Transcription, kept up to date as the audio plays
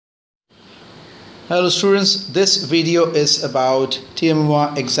Hello students, this video is about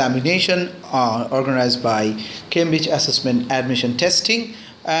TMUA examination organized by Cambridge Assessment Admission Testing,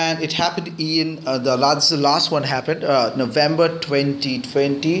 and it happened in the last one happened November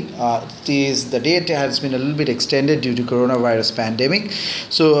 2020. The date has been a little bit extended due to coronavirus pandemic.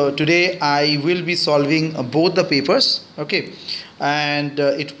 So today I will be solving both the papers, okay, and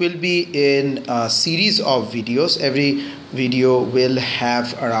it will be in a series of videos. Every video will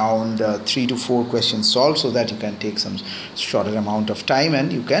have around 3 to 4 questions solved, so that you can take some shorter amount of time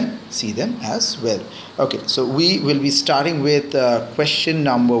and you can see them as well. Okay, so we will be starting with question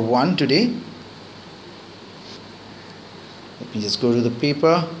number 1 today. Let me just go to the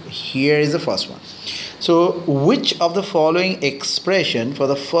paper. Here is the first one. So which of the following expression for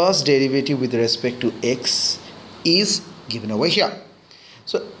the first derivative with respect to x is given over here?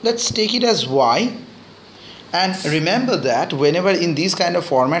 So let's take it as y. And remember that whenever in these kind of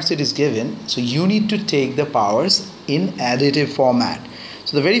formats it is given, so you need to take the powers in additive format.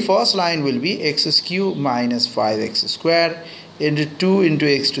 So the very first line will be x cubed minus 5x squared into 2 into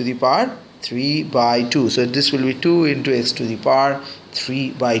x to the power 3 by 2. So this will be 2 into x to the power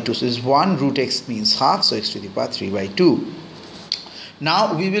 3 by 2. So this is 1 root x means half, so x to the power 3 by 2.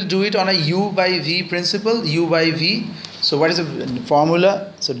 Now we will do it on a u by v principle, u by v. So what is the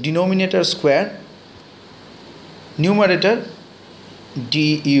formula? So denominator square, numerator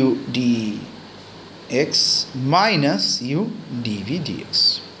du dx minus u dv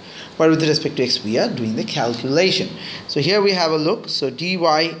dx. But with respect to x we are doing the calculation. So here we have a look. So dy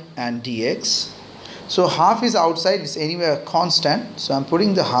and dx. So half is outside, it's anyway a constant, so I'm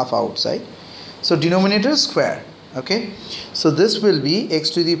putting the half outside. So denominator square, okay. So this will be x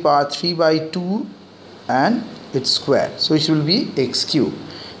to the power 3 by 2 and its square, so it will be x cubed.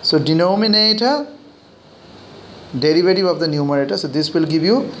 So denominator derivative of the numerator, so this will give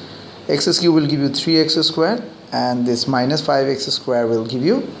you x cube will give you 3x squared, and this minus 5x squared will give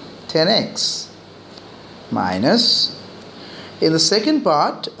you 10x minus, in the second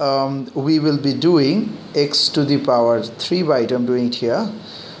part we will be doing x to the power 3 by 2. I'm doing it here,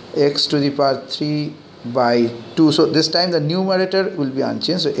 x to the power 3 by 2. So this time the numerator will be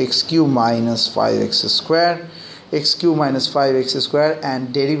unchanged, so x cube minus 5x squared, x cube minus 5x squared,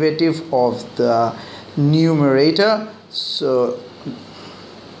 and derivative of the numerator, so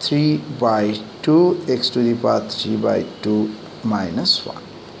 3 by 2 x to the power 3 by 2 minus 1.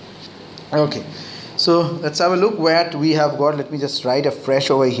 Okay, so let's have a look what we have got. Let me just write afresh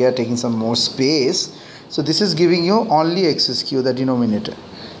over here, taking some more space. So this is giving you only x cubed, the denominator.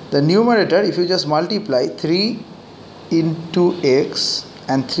 The numerator, if you just multiply 3 into x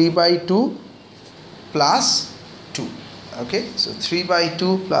and 3 by 2 plus 2. Okay, so 3 by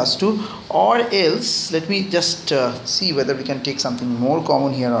 2 plus 2, or else let me just see whether we can take something more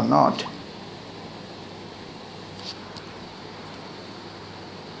common here or not.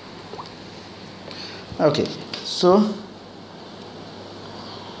 Okay, so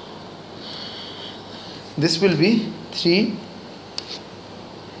this will be 3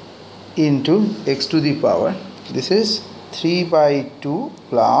 into x to the power, this is 3 by 2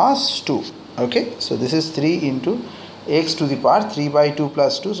 plus 2. Okay, so this is 3 into x to the power 3 by 2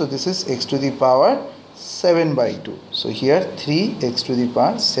 plus 2, so this is x to the power 7 by 2. So here 3 x to the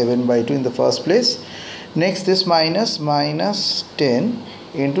power 7 by 2 in the first place. Next this minus 10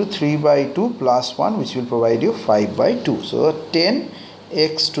 into 3 by 2 plus 1, which will provide you 5 by 2. So 10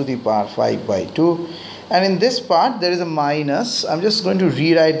 x to the power 5 by 2. And in this part there is a minus. I'm just going to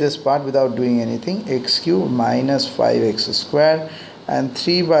rewrite this part without doing anything. X cubed minus 5x squared and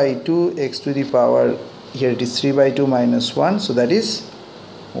 3 by 2 x to the power, here it is 3 by 2 minus 1, so that is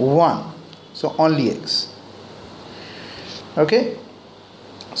 1. So only x. Okay,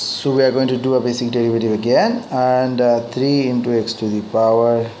 so we are going to do a basic derivative again, and 3 into x to the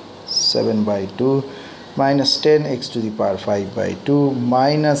power 7 by 2 minus 10 x to the power 5 by 2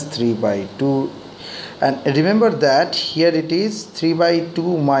 minus 3 by 2. And remember that here it is 3 by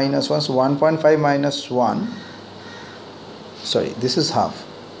 2 minus 1, so 1.5 minus 1, sorry, this is half.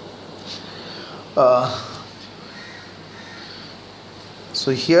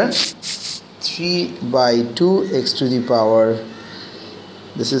 So here 3 by 2 x to the power,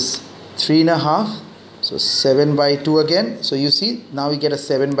 this is 3 and a half, so 7 by 2 again. So you see now we get a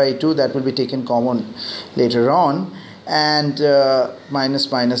 7 by 2, that will be taken common later on, and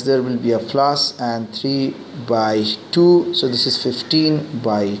minus minus there will be a plus, and 3 by 2, so this is 15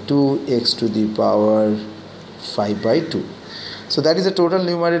 by 2 x to the power 5 by 2. So that is the total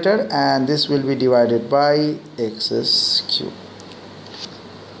numerator, and this will be divided by x cubed.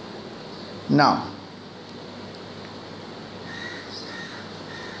 Now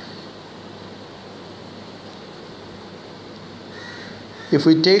if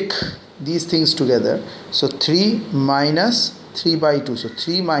we take these things together, so 3 minus 3 by 2, so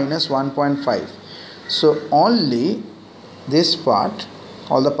 3 minus 1.5, so only this part,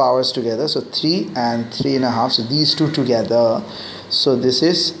 all the powers together, so 3 and 3.5, so these two together, so this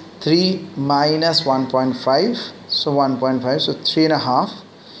is 3 minus 1.5, so 1.5, so 3.5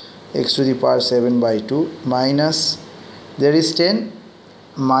 x to the power 7 by 2 minus, there is 10,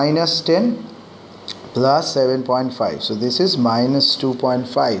 minus 10 plus 7.5, so this is minus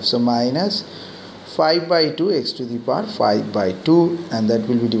 2.5, so minus 5 by 2 x to the power 5 by 2, and that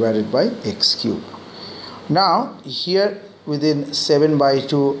will be divided by x cube. Now here within 7 by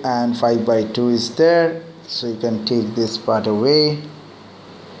 2 and 5 by 2 is there, so you can take this part away.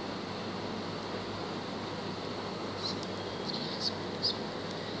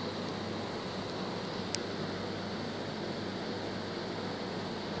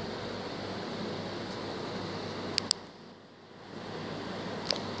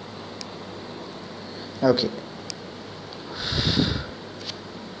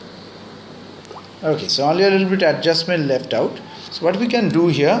 Okay, so only a little bit adjustment left out. So what we can do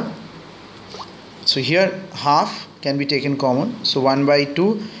here, so here half can be taken common, so 1 by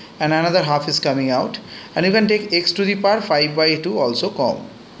 2 and another half is coming out, and you can take x to the power 5 by 2 also common.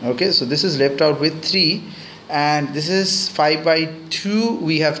 Okay, so this is left out with 3, and this is 5 by 2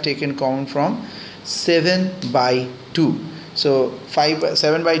 we have taken common from 7 by 2. So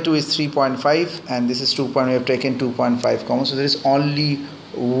 7 by 2 is 3.5, and this is 2. We have taken 2.5 common, so there is only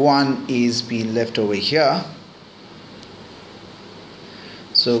 1 is being left over here,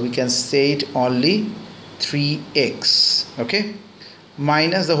 so we can say it only 3x. Okay,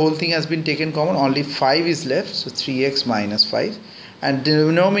 minus the whole thing has been taken common, only 5 is left, so 3x minus 5, and the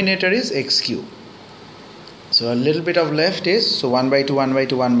denominator is x cube. So a little bit of left is, so 1 by 2, 1 by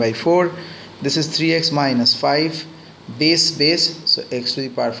 2, 1 by 4, this is 3x minus 5, base, so x to the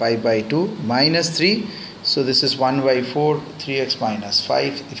power 5 by 2 minus 3, so this is 1 by 4, 3x minus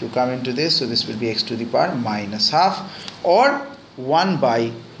 5. If you come into this, so this will be x to the power minus half, or 1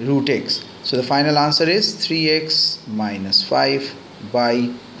 by root x. So the final answer is 3x minus 5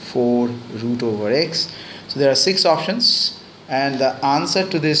 by 4 root over x. So there are 6 options, and the answer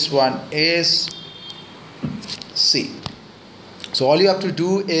to this one is C. So all you have to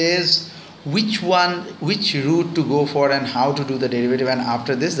do is which route to go for and how to do the derivative, and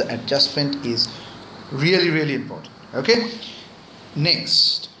after this the adjustment is really important. Okay,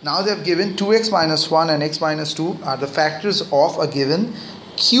 next, now they have given 2x minus 1 and x minus 2 are the factors of a given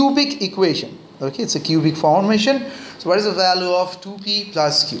cubic equation. Okay, it's a cubic formation. So what is the value of 2p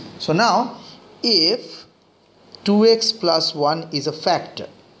plus q? So now if 2x plus 1 is a factor,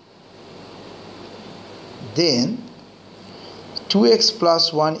 then 2x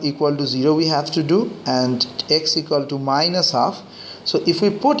plus 1 equal to 0 we have to do, and x equal to minus half. So if we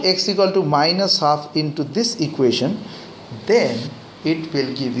put x equal to minus half into this equation, then it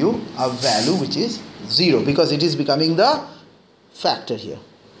will give you a value which is 0, because it is becoming the factor here.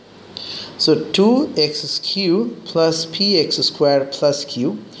 So 2x cube plus px square plus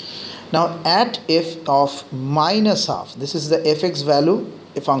q. Now at f of minus half, this is the fx value,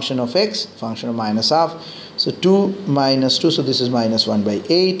 a function of x, function of minus half. So 2 minus 2, so this is minus 1 by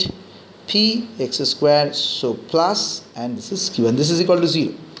 8, p x square, so plus, and this is q, and this is equal to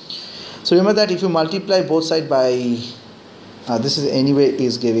 0. So remember that if you multiply both sides by, this is anyway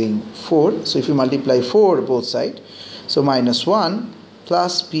is giving 4, so if you multiply 4 both sides, so minus 1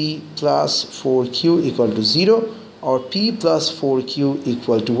 plus p plus 4q equal to 0, or p plus 4q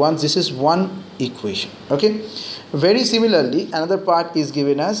equal to 1. This is one equation. Okay, very similarly another part is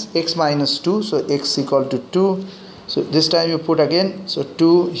given as x minus 2, so x equal to 2. So this time you put again, so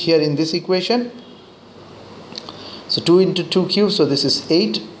 2 here in this equation, so 2 into 2 cube, so this is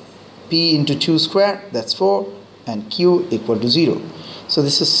 8, p into 2 square, that's 4, and q equal to 0. So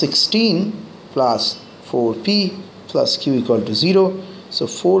this is 16 plus 4p plus q equal to 0, so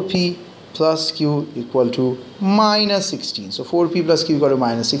 4p plus q equal to minus 16. So 4p plus q equal to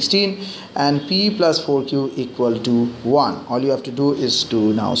minus 16, and p plus 4q equal to 1. All you have to do is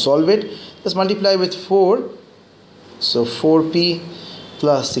to now solve it. Just multiply with 4. So 4p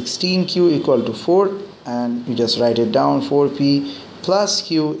plus 16q equal to 4, and you just write it down, 4p plus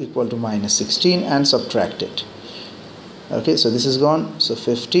q equal to minus 16, and subtract it. Okay, so this is gone. So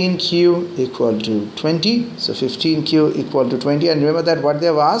 15q equal to 20. So 15q equal to 20, and remember that what they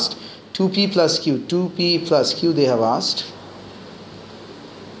have asked, 2p plus q, 2p plus q they have asked.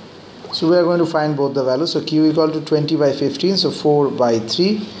 So we are going to find both the values. So q equal to 20 by 15, so 4 by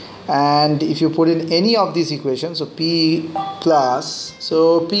 3. And if you put in any of these equations, so p plus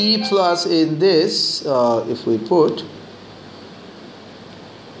in this, if we put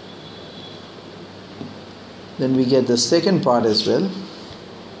then we get the second part as well.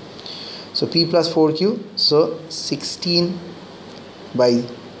 So P plus 4Q, so 16 by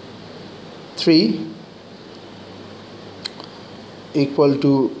 3 equal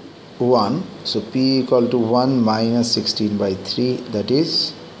to 1. So P equal to 1 minus 16 by 3, that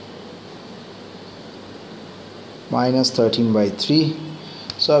is minus 13 by 3.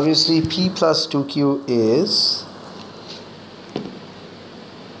 So obviously P plus 2Q is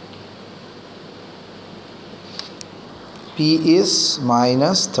P is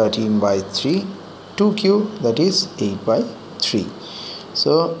minus 13 by 3, 2Q, that is 8 by 3.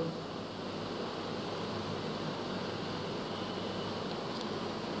 So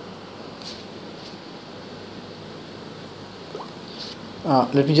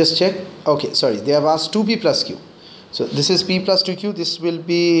let me just check. Okay, sorry, they have asked 2P plus Q. So this is P plus 2Q. This will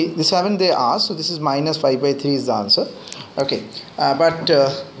be, this haven't they asked, so this is minus 5 by 3 is the answer. Okay, but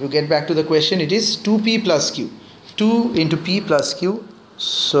you get back to the question. It is 2P plus Q. 2 into P plus Q,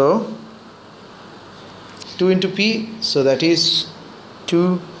 so 2 into P, so that is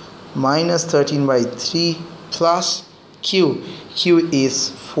 2 minus 13 by 3 plus Q. Q is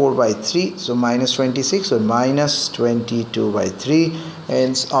 4 by 3, so minus 26, so minus 22 by 3.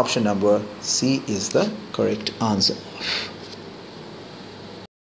 Hence option number C is the correct answer.